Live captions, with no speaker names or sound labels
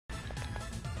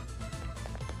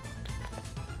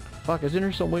fuck? Isn't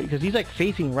there some way? Because he's like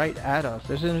facing right at us.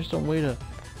 Isn't there some way to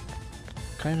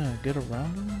kind of get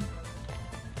around him?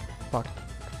 Fuck.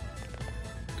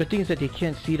 Good thing is that they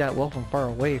can't see that well from far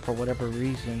away for whatever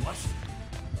reason.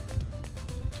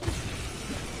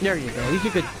 There you go. At least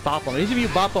you could bop them. At least if you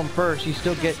bop them first, you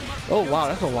still get... Oh wow,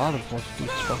 that's a lot of these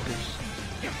fuckers.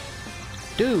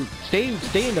 Dude, stay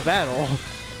in the battle.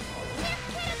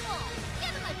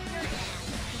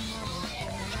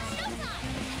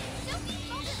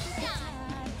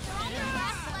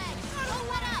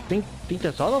 Think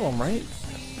that's all of them, right?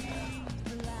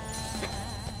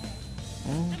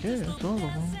 Okay, that's all of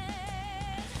them.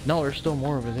 No, there's still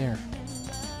more over there.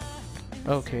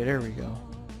 Okay, there we go.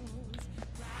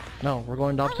 No, we're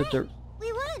going the opposite direction.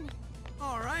 We won.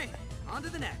 All right, on to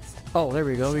the next. Oh, there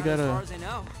we go. We Not gotta. As far as I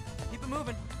know. Keep it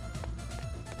moving.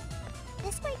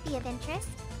 This might be of interest.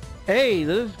 Hey,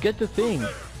 let's get the thing.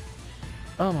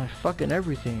 Oh my fucking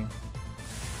everything.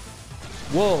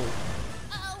 Whoa.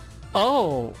 Uh-oh.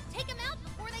 Oh. Take them out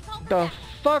before they call for The help.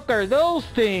 fuck are those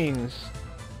things?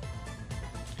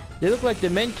 They look like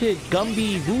demented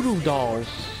Gumby voodoo dolls.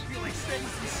 Feel like spending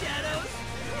some shadows.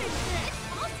 It's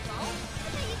possible. I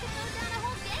bet you could throw down a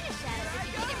whole gang of shadows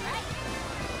if you did it right.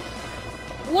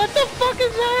 What the fuck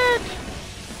is that?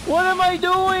 What am I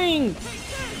doing?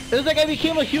 It's like I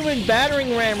became a human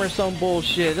battering ram or some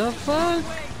bullshit. The fuck?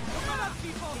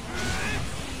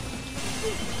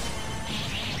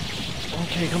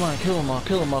 Okay, come on, kill them all,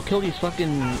 kill them all. Kill these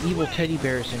fucking evil teddy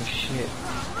bears and shit.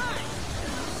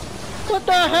 What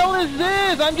the hell is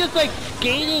this? I'm just like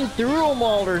skating through them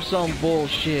all or some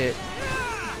bullshit.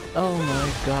 Oh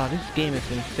my god, this game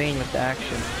is insane with the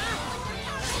action.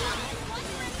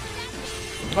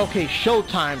 Okay,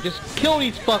 showtime. Just kill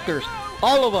these fuckers.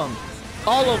 All of them.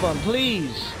 All of them,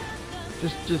 please.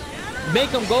 Just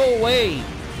make them go away.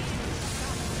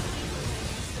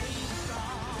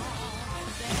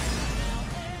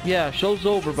 Yeah, show's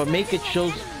over, but make it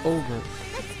show's over.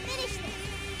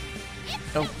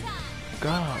 Oh,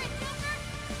 God.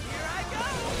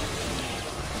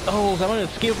 Oh, so I'm gonna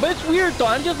skip. But it's weird though.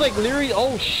 I'm just like literally.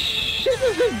 Oh shit,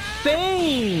 this is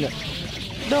insane.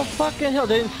 The fucking hell,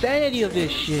 the insanity of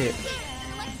this shit.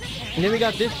 And then we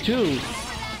got this too.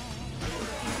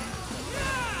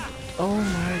 Oh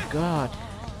my god.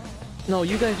 No,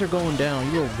 you guys are going down.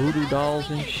 You little voodoo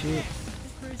dolls and shit.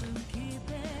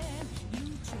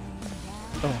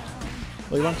 Oh.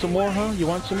 Well, you want some more, huh? You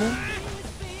want some more?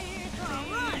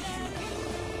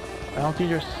 I don't think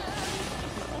there's...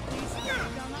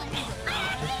 Oh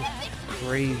god, this is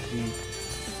crazy.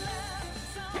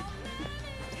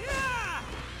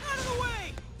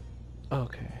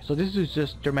 Okay, so this is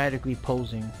just dramatically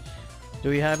posing. Do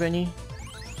we have any?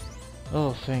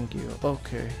 Oh, thank you.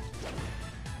 Okay.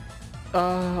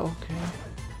 Okay.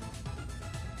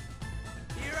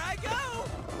 Here I go.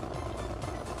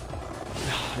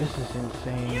 This is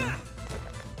insane.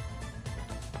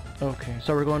 Okay,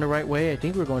 so we're going the right way? I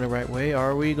think we're going the right way.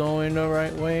 Are we going the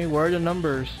right way? Where are the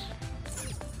numbers?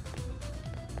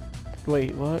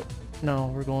 Wait, what? No,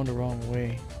 we're going the wrong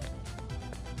way.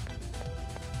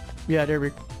 Yeah, there we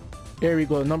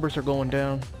go. The numbers are going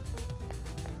down.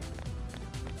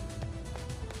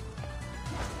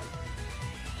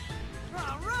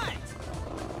 All right.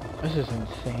 This is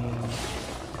insane.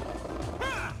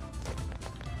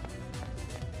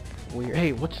 Weird.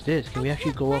 Hey, what's this? Can we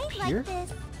actually go up here?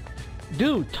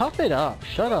 Dude, tough it up.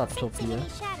 Shut up, Topia.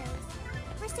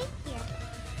 We're safe here.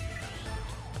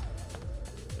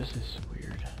 This is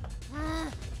weird.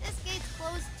 This gate's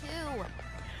closed too.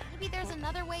 Maybe there's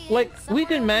another way in. Like, we somewhere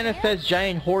can over manifest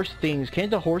giant horse things.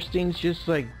 Can't the horse things just,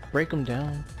 like, break them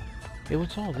down? Hey,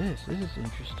 what's all this? This is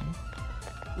interesting.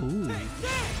 Ooh.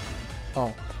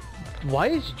 Oh. Why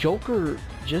is Joker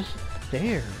just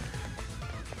there?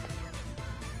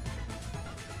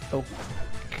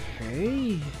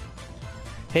 Okay.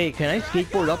 Hey, can I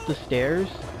skateboard up the stairs?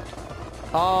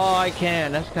 Oh, I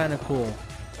can. That's kind of cool.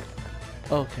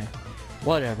 Okay.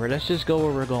 Whatever. Let's just go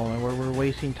where we're going. Where we're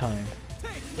wasting time.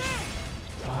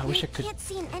 Oh, I wish I could... can't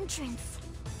see an entrance.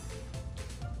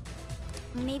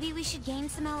 Maybe we should gain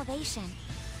some elevation.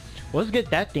 Let's get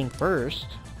that thing first.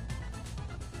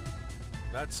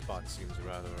 That spot seems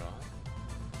rather odd.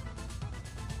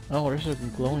 Oh, there's a Maybe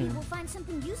glowing. we'll find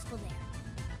something useful there.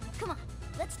 Come on,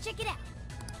 let's check it out.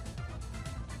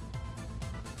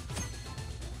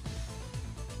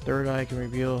 Third eye can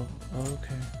reveal.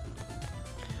 Okay.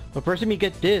 But first let me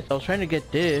get this. I was trying to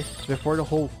get this before the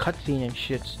whole cutscene and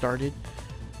shit started.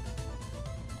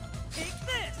 Take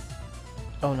this.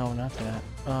 Oh no, not that.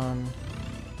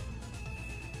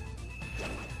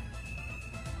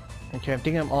 Okay, I'm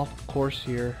thinking I'm off course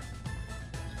here.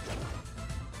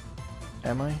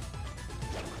 Am I?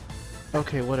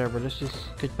 Okay, whatever. Let's just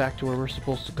get back to where we're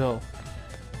supposed to go.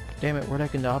 Damn it, we're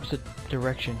like in the opposite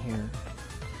direction here.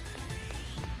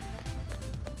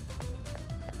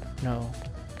 No.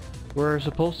 We're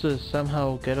supposed to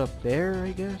somehow get up there,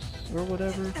 I guess? Or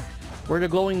whatever? Where the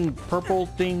glowing purple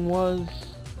thing was?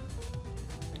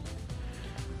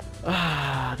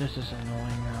 Ah, this is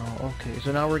annoying now. Okay,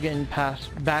 so now we're getting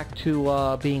back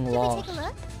to being lost. Should we take a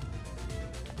look?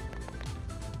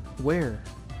 Where?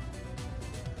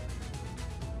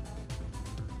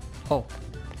 Oh.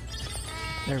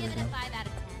 There we Give it go. a 5 out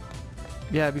of 10.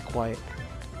 Yeah, be quiet.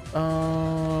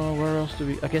 Where else do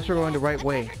we... I guess we're going the right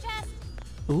way. Treasure chest.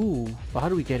 Ooh, but how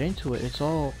do we get into it? It's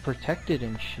all protected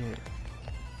and shit.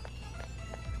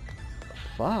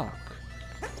 Fuck.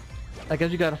 I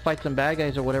guess you gotta fight some bad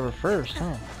guys or whatever first,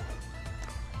 huh?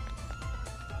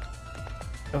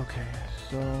 Okay,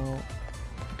 so...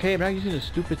 Okay, I'm not using a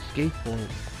stupid skateboard.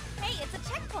 Hey, it's a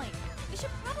checkpoint. We should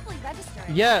probably register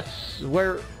it. Yes!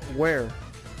 Where?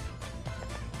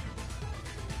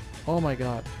 Oh my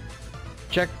god.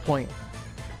 Checkpoint.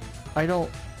 I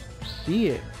don't see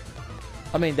it.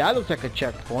 I mean, that looks like a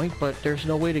checkpoint, but there's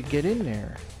no way to get in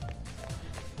there.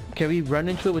 Can we run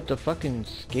into it with the fucking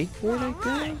skateboard, I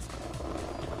guess?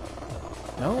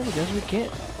 No, I guess we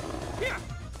can't.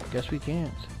 Guess we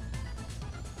can't.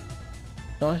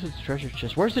 No, this is treasure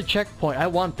chest. Where's the checkpoint? I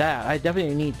want that. I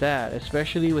definitely need that,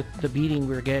 especially with the beating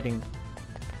we're getting.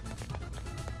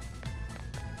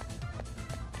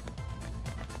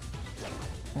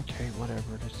 Okay, whatever.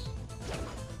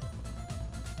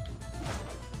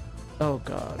 Oh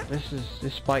god,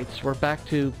 this bites. We're back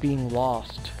to being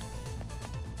lost.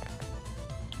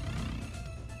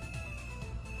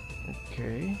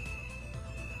 Okay.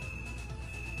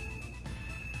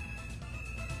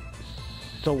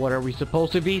 So what are we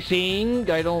supposed to be seeing?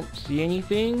 I don't see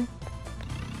anything.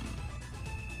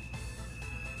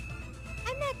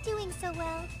 I'm not doing so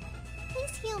well.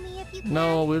 Please heal me if you can.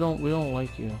 No, we don't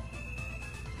like you.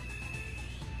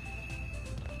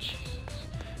 Jesus.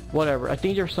 Whatever. I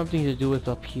think there's something to do with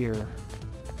up here.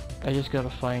 I just gotta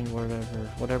find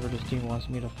whatever this team wants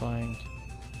me to find.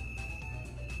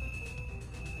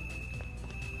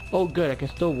 Oh good, I can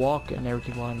still walk and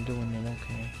everything while I'm doing it,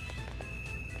 okay.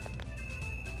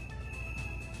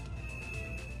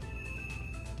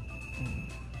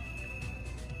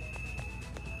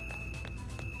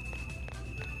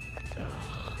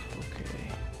 Okay.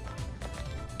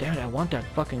 Damn it, I want that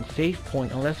fucking save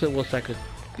point, unless it was like a,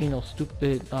 you know,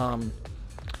 stupid,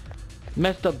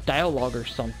 messed up dialogue or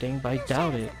something, but I No doubt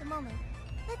shadows it. at the moment.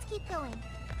 Let's keep going.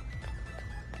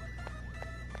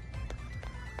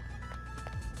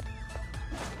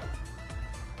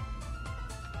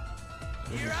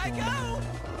 Here I go!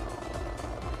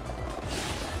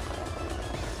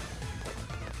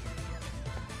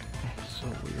 So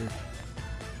weird.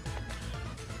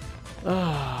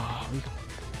 Ah,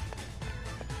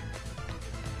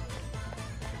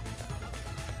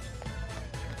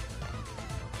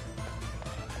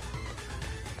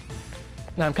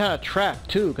 now I'm kind of trapped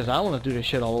too, because I want to do this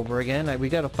shit all over again. We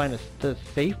gotta find the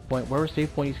save point. Where was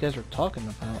save point these guys are talking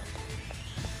about?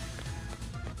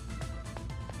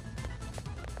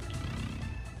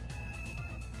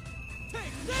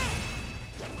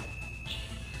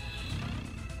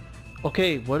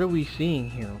 Okay, what are we seeing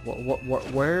here?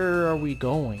 Where are we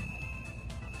going?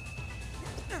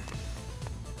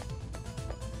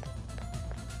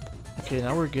 Okay,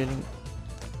 now we're getting...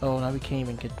 Oh, now we can't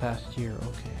even get past here.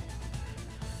 Okay.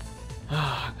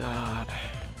 Ah, God.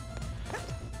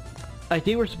 I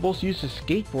think we're supposed to use the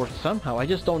skateboard somehow. I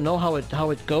just don't know how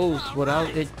it goes without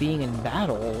it being in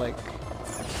battle. Like...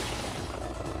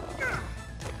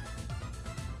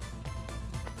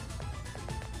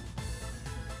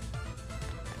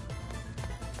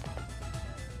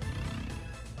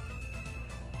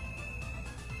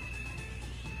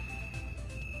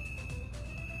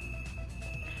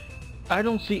 I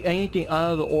don't see anything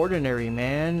out of the ordinary,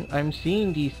 man. I'm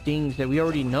seeing these things that we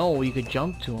already know you could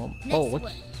jump to them. Oh,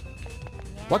 what's...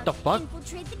 What the fuck?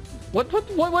 Infiltrate the key.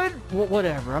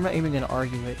 Whatever. I'm not even gonna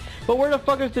argue it. But where the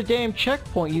fuck is the damn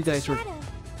checkpoint you guys were... Shadow.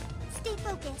 Stay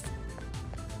focused.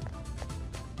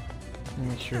 Let me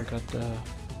make sure I got the...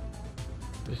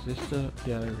 Is this the...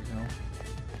 Yeah, there we go.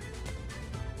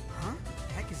 Huh?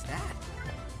 The heck is that?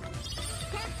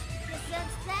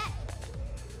 Presents that.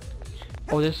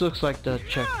 Oh, this looks like the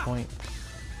checkpoint.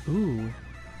 Ooh.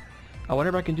 I wonder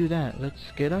if I can do that. Let's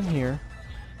get on here.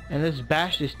 And let's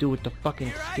bash this dude with the fucking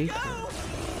skateboard.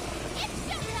 It's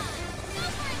showtime! Go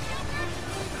for it, Joker!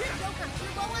 Joker,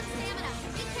 you're low on stamina.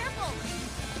 Be careful!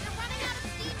 You're running out of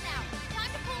steam now. Time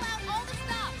to pull out all the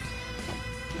stops.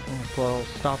 Well,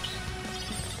 stops.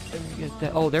 Let me get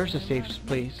that. Oh, there's a safe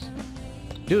place.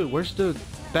 Dude, where's the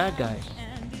bad guys?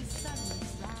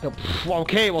 Oh,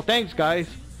 okay, well thanks guys.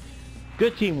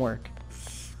 Good teamwork.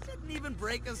 Didn't even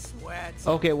break a sweat.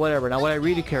 Okay, whatever. Now what I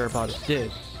really care about is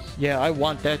this. Yeah, I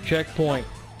want that checkpoint.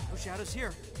 No shadows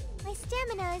here. My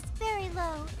stamina is very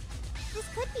low. This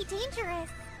could be dangerous.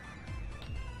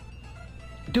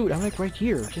 Dude, I'm like right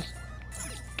here. Just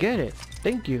get it.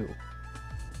 Thank you.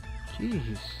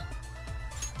 Jeez.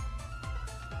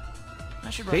 I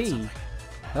should write something. Save.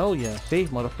 Hell yeah. Save,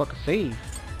 motherfucker. Save.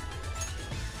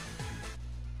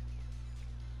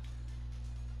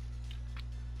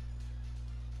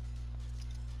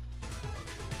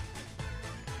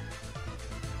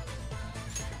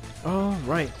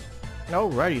 Alright.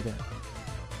 Alrighty then.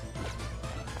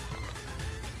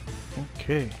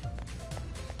 Okay.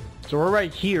 So we're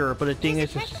right here, but the thing There's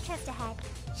is, a treasure chest ahead.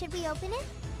 Should we open it?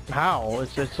 how?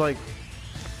 It's like,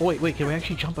 wait, can we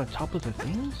actually jump on top of the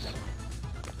things?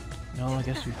 No, I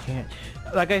guess we can't.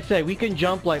 Like I said, we can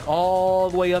jump like all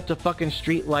the way up to fucking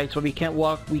street lights, but we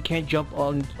can't jump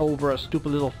on over a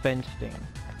stupid little fence thing.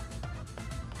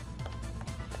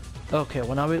 Okay,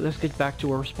 well now let's get back to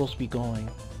where we're supposed to be going.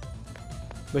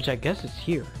 Which I guess is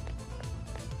here.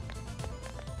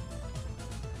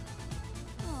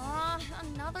 Aw,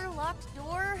 another locked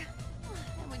door?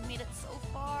 And we've made it so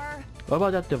far. What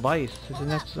about that device? Isn't Hold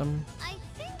that up. some... I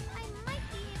think I might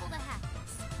be able to hack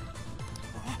this.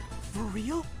 For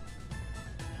real?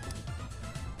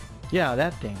 Yeah,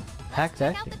 that thing. Hack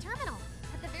that Check out thing. the terminal.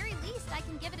 At the very least, I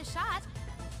can give it a shot.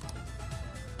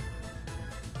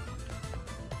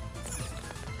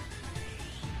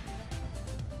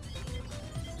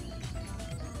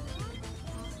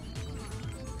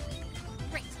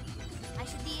 Great. I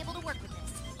should be able to work with this.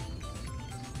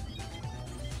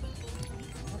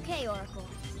 Okay, Oracle.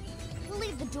 We'll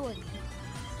leave the door to you.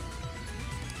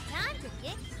 Time to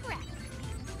get cracked.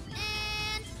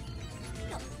 And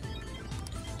go.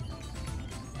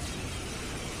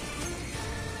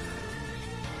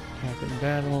 Happen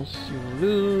battles, you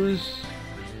lose.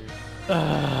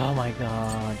 Oh my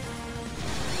god.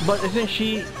 But isn't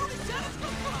she...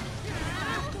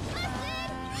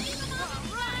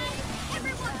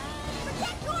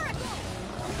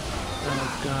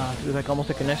 Oh god, it's like almost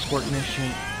like an escort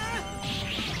mission.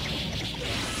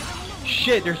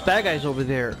 Shit, there's bad guys over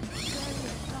there.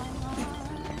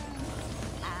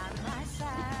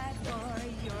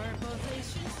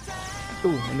 Ooh,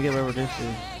 let me get wherever this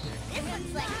is. This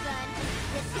looks like fun.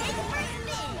 Let's take it for a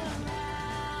spin.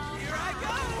 Here I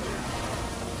go!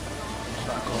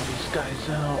 Knock all these guys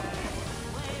out.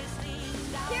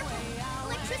 Careful!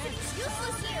 Electricity's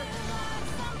useless here.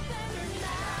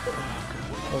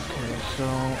 Okay, so...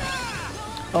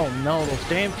 Oh no, those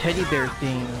damn teddy bear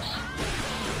things.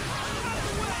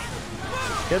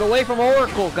 Get away from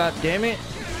Oracle, god damn it!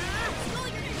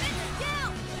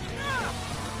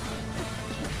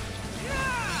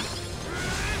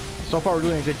 So far we're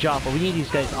doing a good job, but we need these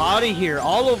guys out of here.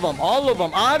 All of them,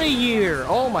 out of here!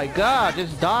 Oh my god,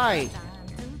 just die!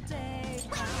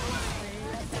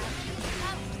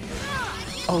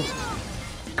 Oh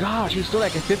gosh, he's still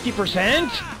like at 50%?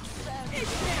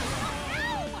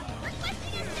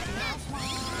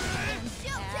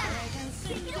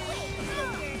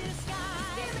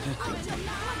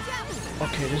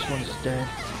 Okay, this one's dead.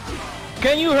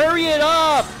 Can you hurry it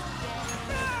up?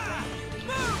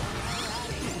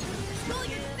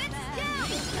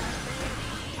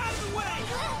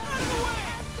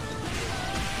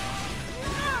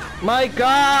 My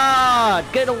god!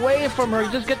 Get away from her!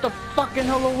 Just get the fucking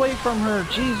hell away from her!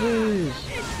 Jesus!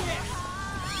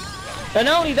 And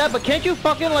not only that, but can't you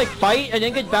fucking like fight and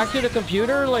then get back to the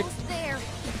computer? Like... There.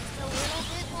 Just a little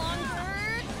bit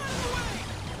longer.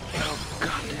 Oh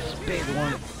god, this big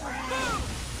one.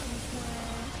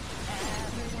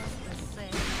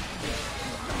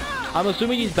 I'm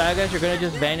assuming these bad guys are gonna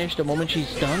just vanish the moment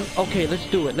she's done. Okay, let's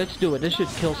do it. Let's do it. This should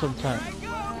kill some time.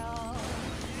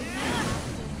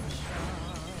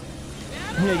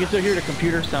 Yeah, you can still hear the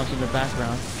computer sounds in the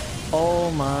background. Oh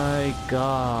my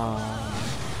god.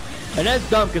 And that's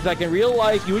dumb because I can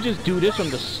realize you would just do this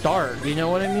from the start. You know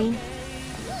what I mean? Good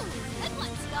one,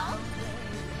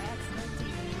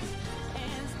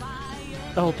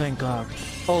 Skull. Oh, thank god.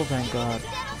 Oh, thank god.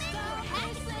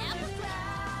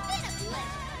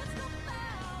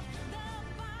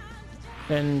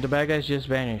 And the bad guys just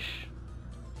vanish.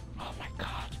 Oh my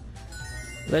god.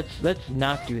 Let's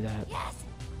not do that. Yes,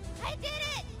 I did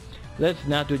it. Let's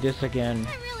not do this again.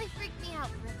 That really freaked me out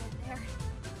for a bit there.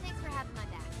 Thanks for having my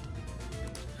back.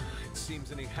 It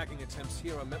seems any hacking attempts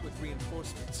here are met with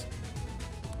reinforcements.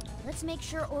 Let's make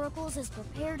sure Oracle's as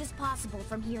prepared as possible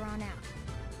from here on out.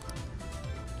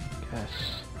 Yes.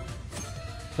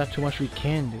 Not too much we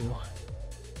can do.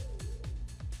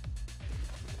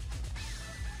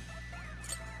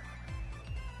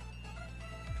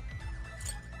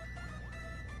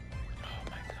 Oh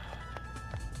my god.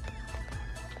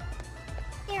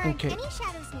 There aren't Okay. any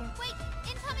shadows here. Wait,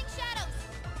 incoming shadows!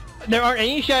 There aren't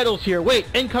any shadows here. Wait,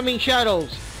 incoming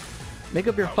shadows. Make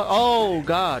up your oh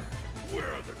god. Where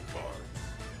are the guards?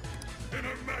 In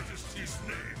Her Majesty's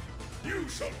name, you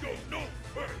shall go no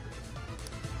further.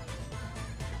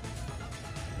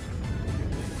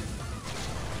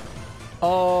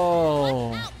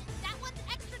 Oh. Out! That one's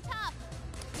extra tough!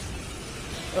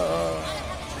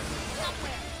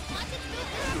 Somewhere. Watch its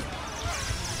movement.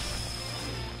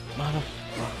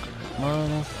 Motherfucker.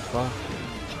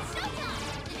 It's showtime!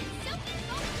 Sophie's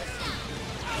going to stop!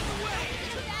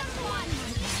 That's one!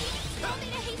 Still need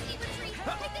a hasty retreat. I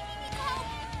think he needs help!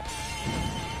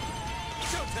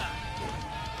 Showtime!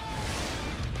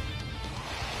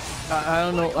 I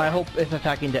don't know. I hope it's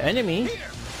attacking the enemy.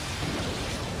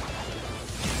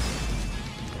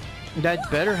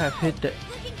 That better have hit the...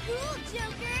 Looking cool,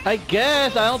 Joker! I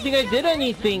guess. I don't think I did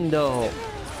anything though.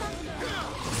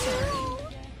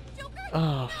 Joker!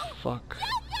 Oh, fuck.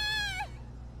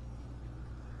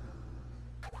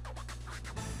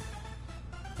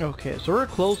 Okay, so we're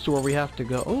close to where we have to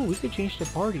go. Oh, we could change the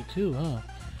party too, huh?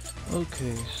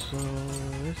 Okay, so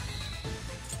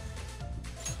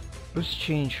let's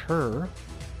change her.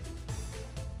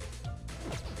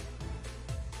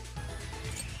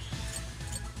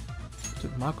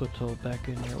 Put Makoto back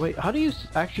in there. Wait, how do you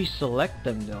actually select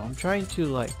them though? I'm trying to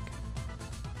like...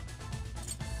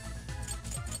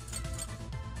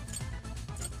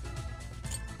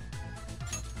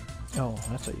 Oh,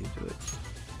 that's how you do it.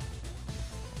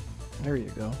 There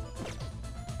you go.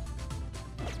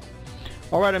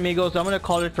 Alright amigos, I'm gonna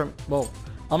call it from... Whoa.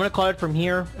 I'm gonna call it from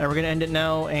here, and we're gonna end it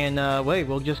now, and wait,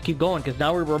 we'll just keep going, because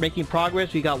now we're making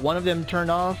progress. We got one of them turned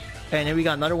off, and then we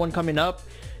got another one coming up.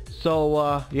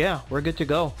 So, yeah, we're good to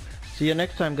go. See you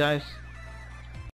next time, guys.